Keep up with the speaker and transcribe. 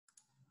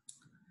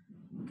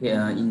Okay,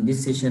 in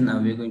this session,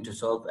 we're going to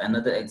solve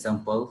another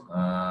example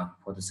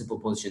for the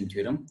superposition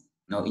theorem.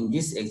 Now, in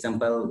this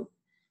example,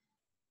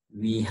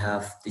 we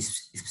have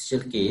this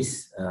special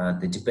case.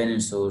 The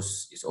dependent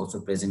source is also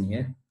present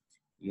here.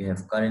 You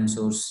have current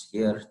source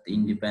here, the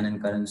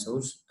independent current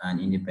source, and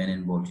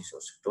independent voltage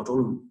source.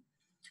 Total,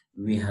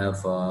 we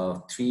have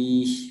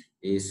three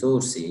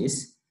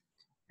sources,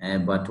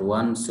 but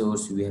one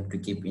source we have to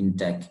keep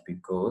intact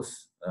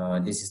because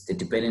this is the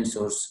dependent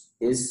source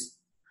is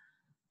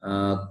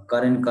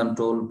current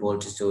control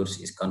voltage source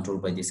is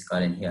controlled by this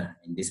current here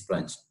in this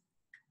branch.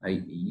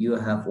 You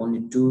have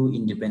only two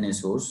independent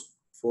source,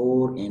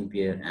 4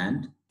 ampere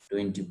and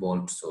 20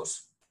 volt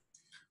source.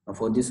 Now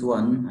for this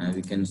one,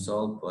 we can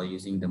solve by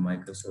using the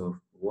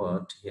Microsoft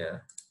Word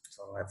here.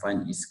 So I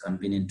find it's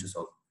convenient to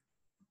solve.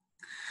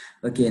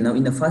 Okay, now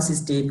in the first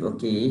step,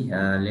 okay,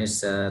 let's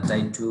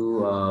try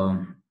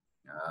to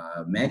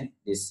make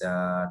this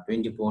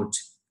 20 volt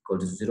equal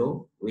to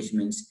 0, which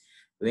means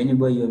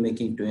whenever you're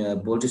making a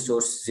voltage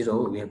source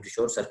 0, we have to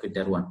short circuit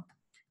that one,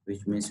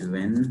 which means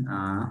when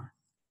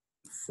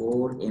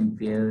 4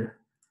 ampere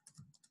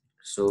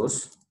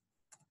source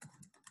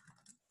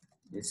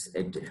is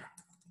active,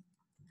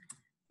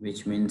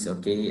 which means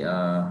okay,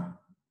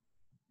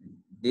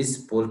 this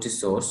voltage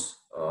source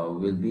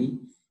will be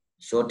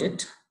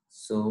shorted.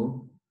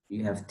 So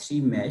you have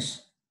 3 mesh,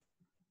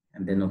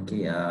 and then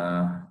okay,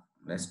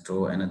 let's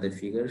draw another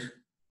figure.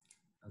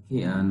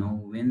 Okay, now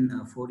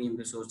when 4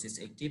 ampere source is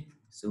active,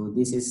 so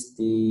this is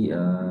the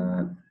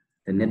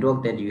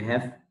network that you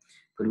have.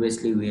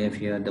 Previously we have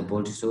here the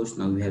voltage source.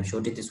 Now we have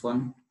shorted this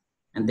one,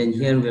 and then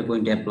here we are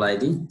going to apply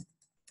the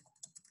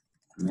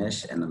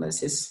mesh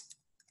analysis.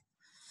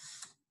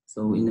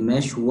 So in the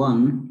mesh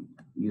 1,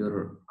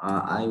 your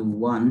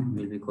I1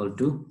 will be equal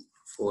to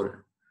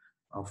 4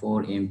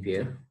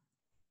 ampere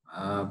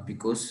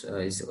because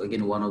it's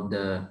again one of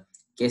the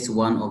case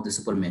 1 of the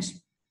super mesh.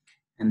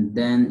 And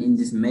then in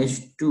this mesh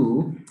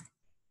 2,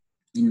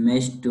 in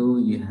mesh 2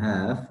 you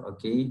have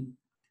okay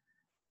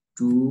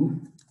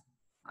 2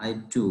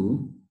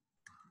 I2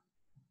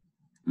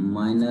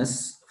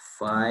 minus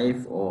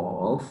 5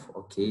 of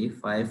okay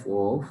 5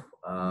 of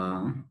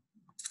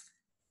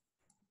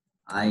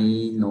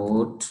I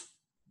naught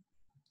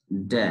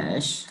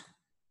dash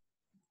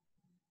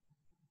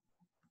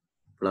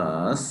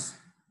plus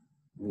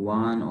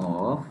 1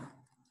 of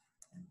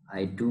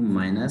I2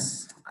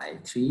 minus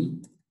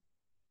I3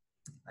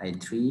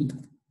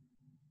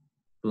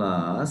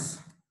 plus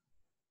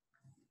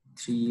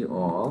 3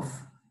 of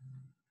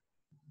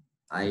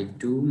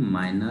I2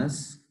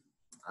 minus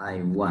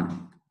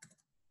I1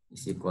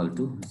 is equal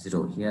to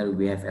 0. Here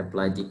we have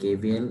applied the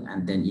KVL,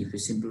 and then if you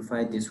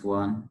simplify this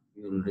one,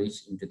 you will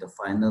reach into the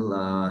final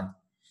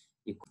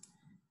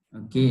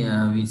okay,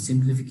 with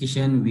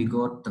simplification we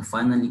got the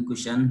final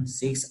equation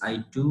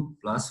 6I2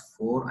 plus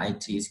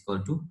 4I3 is equal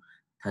to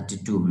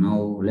 32.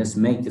 Now let's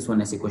make this one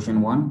as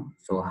equation 1.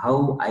 So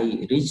how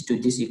I reach to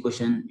this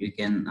equation, you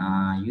can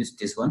use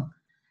this one.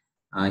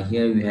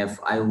 Here we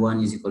have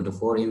I1 is equal to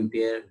 4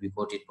 ampere. We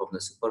got it from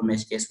the super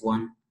mesh case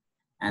 1,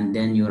 and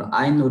then your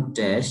I naught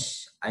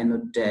dash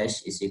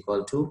is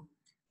equal to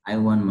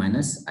I1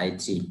 minus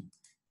I3.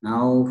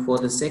 Now for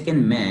the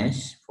second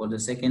mesh,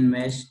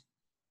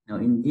 now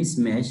in this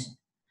mesh,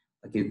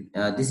 okay,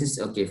 this is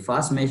okay.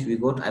 First mesh we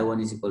got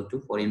I1 is equal to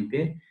 4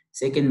 ampere.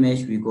 Second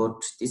mesh we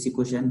got this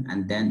equation,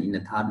 and then in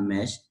the third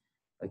mesh,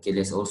 okay,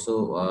 let's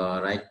also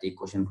write the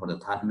equation for the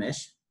third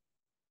mesh.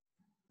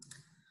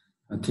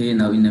 Okay,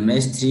 now in the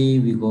mesh 3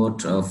 we got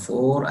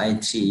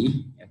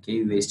 4I3.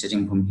 Okay, we're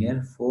starting from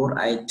here.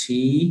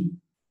 4I3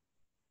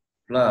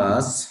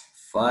 plus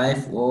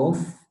 5 of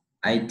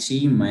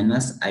I3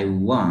 minus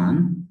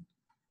I1.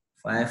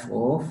 5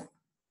 of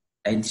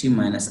I3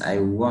 minus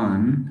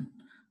I1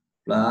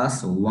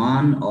 plus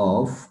 1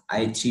 of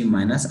I3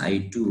 minus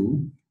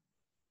I2.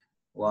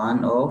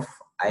 1 of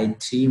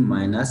I3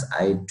 minus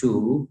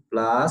I2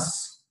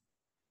 plus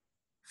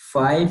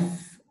 5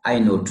 I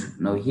naught.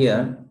 Now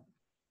here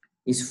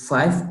is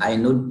 5 I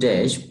naught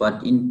dash,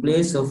 but in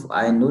place of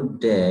I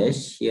naught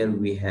dash, here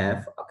we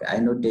have okay, I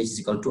naught dash is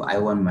equal to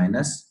I1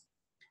 minus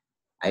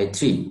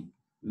I3,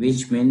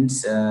 which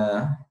means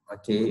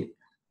okay,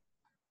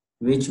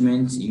 which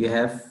means you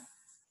have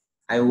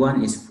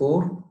I1 is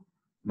 4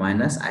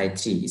 minus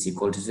I3 is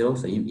equal to 0.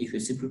 So if you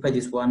simplify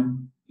this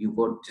one, you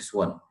got this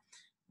one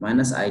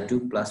minus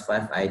I2 plus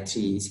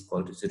 5I3 is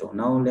equal to 0.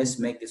 Now let's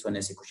make this one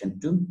as equation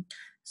 2.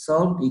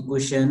 Solve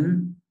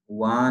equation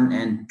 1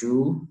 and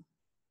 2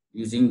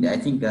 using the, I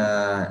think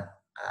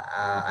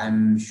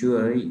I'm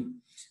sure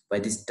by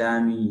this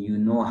time you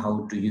know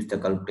how to use the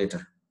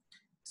calculator.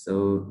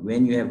 So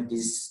when you have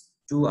these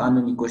 2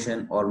 unknown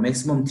equation or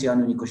maximum 3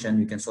 unknown equation,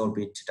 you can solve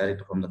it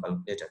directly from the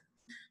calculator.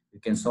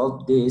 You can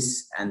solve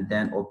this and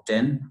then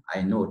obtain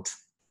I naught.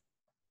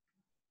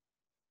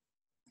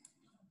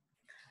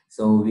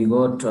 So we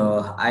got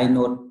I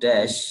naught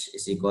dash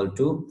is equal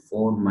to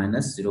 4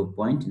 minus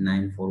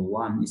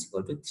 0.941 is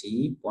equal to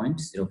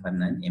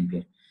 3.059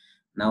 ampere.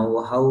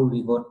 Now how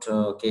we got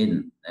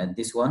okay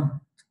this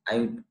one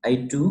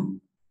I2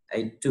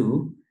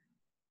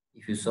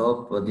 If you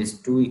solve for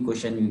these two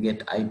equation, you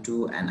get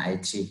I2 and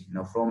I3.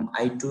 Now from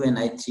I2 and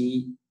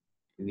I3,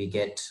 we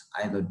get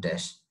I naught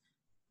dash.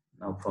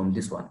 Now from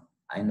this one,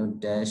 I naught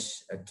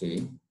dash,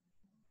 okay,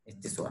 it's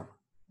this one.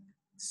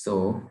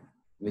 So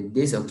with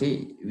this,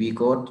 okay, we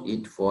got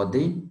it for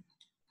the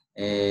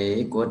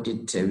we got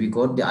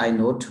the I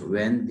naught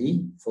when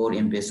the 4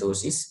 ampere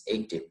source is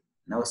active.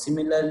 Now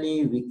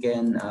similarly, we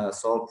can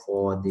solve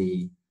for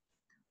the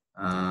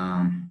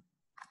um,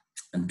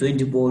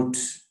 20 volt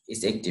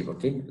is active.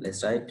 Okay,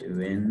 let's write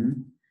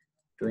when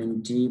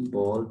 20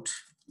 volt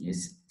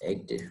is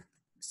active.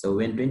 So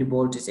when 20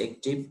 volt is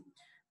active,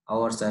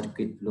 our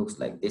circuit looks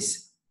like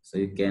this. So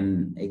you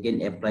can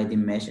again apply the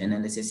mesh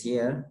analysis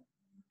here,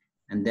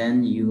 and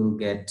then you'll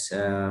get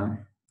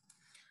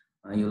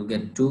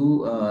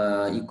two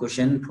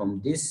equation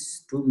from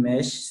this two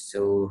mesh.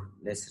 So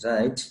let's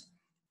write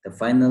the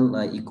final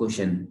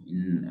equation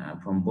in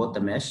from both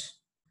the mesh.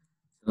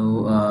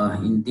 So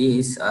in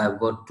this, I've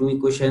got two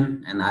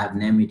equation and I have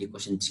named it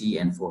equation 3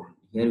 and 4.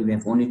 Here we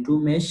have only two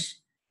mesh.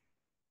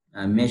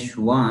 Mesh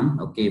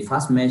 1, okay,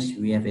 first mesh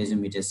we have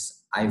assumed it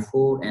as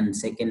I4 and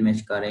second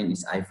mesh current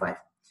is I5.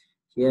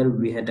 Here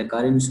we had a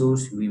current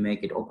source, we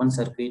make it open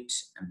circuit,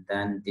 and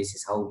then this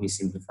is how we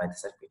simplify the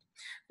circuit.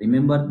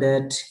 Remember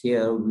that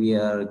here we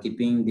are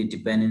keeping the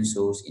dependent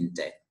source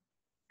intact.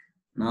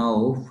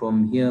 Now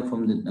from here,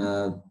 from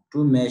the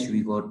two mesh,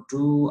 we got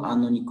two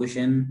unknown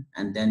equation,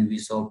 and then we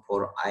solve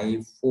for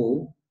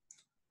I4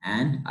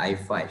 and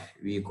I5.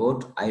 We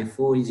got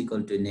I4 is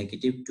equal to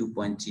negative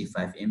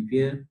 2.35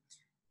 ampere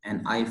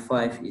and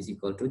I5 is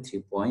equal to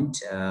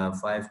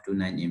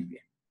 3.529 ampere.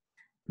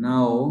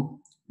 Now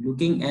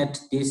looking at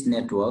this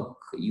network,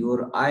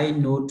 your I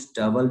naught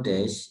double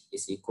dash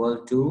is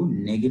equal to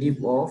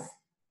negative of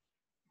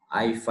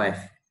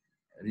I5.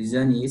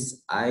 Reason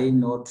is I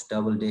naught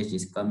double dash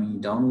is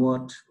coming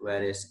downward,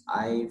 whereas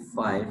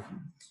I5,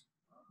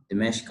 the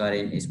mesh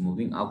current is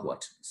moving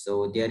upward.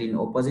 So they are in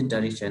opposite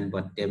direction,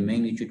 but their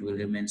magnitude will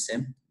remain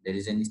same. The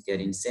reason is they are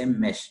in same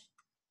mesh.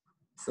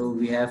 So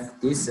we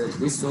have this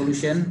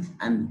solution,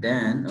 and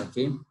then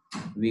okay,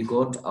 we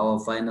got our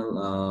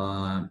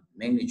final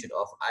magnitude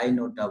of I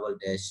naught double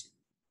dash,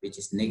 which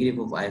is negative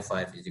of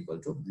I5 is equal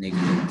to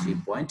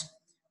negative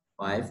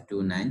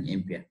 3.529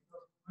 ampere.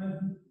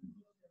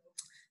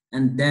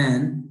 And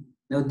then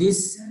now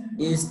this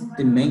is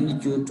the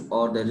magnitude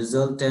or the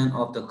resultant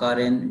of the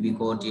current. We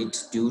got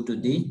it due to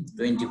the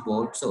 20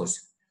 volt source.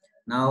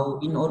 Now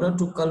in order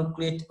to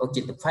calculate,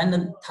 okay, the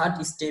final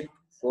third step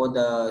for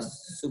the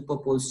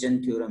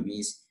superposition theorem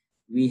is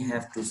we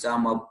have to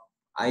sum up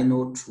I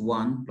naught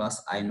 1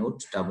 plus I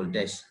naught double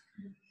dash,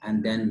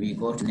 and then we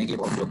got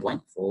negative of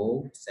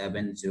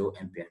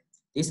 0.470 ampere.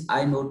 This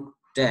I naught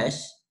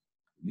dash,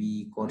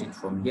 we got it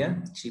from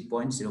here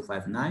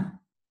 3.059.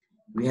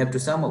 We have to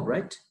sum up,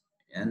 right?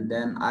 And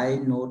then I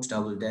naught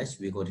double dash,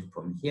 we got it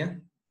from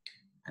here,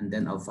 and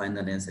then our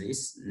final answer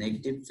is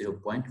negative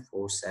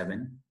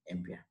 0.47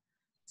 ampere.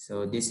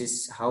 So this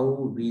is how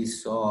we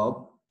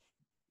solve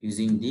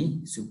using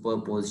the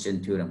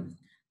superposition theorem.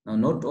 Now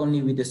not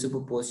only with the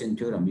superposition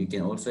theorem, you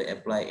can also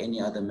apply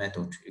any other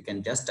method. You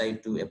can just try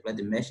to apply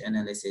the mesh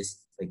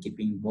analysis by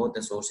keeping both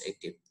the source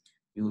active.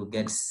 You will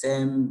get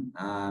same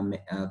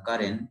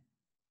current.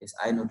 Yes,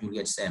 I naught, you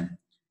get same,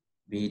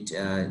 be it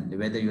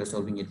whether you're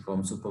solving it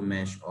from super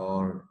mesh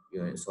or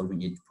you're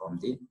solving it from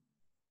the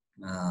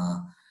uh,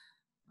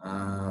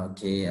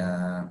 okay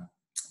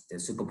the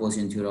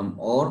superposition theorem,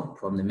 or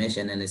from the mesh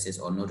analysis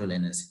or nodal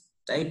analysis.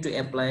 Try to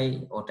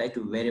apply or try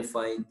to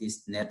verify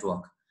this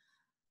network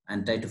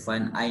and try to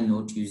find I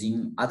naught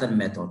using other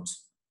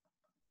methods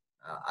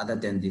other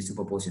than the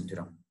superposition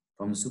theorem.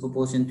 From the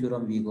superposition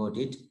theorem, we got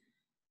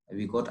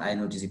I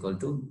naught is equal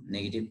to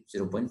negative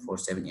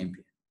 0.47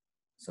 ampere.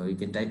 So you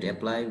can try to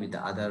apply with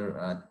the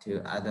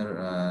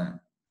other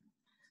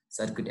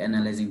circuit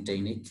analyzing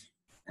technique,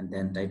 and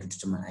then try to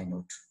determine I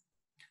naught.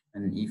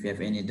 And if you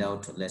have any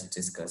doubt, let's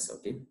discuss.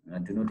 Okay,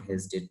 do not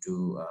hesitate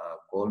to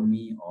call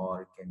me,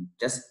 or you can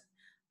just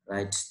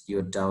write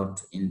your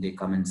doubt in the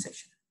comment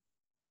section.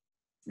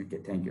 Okay,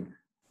 thank you.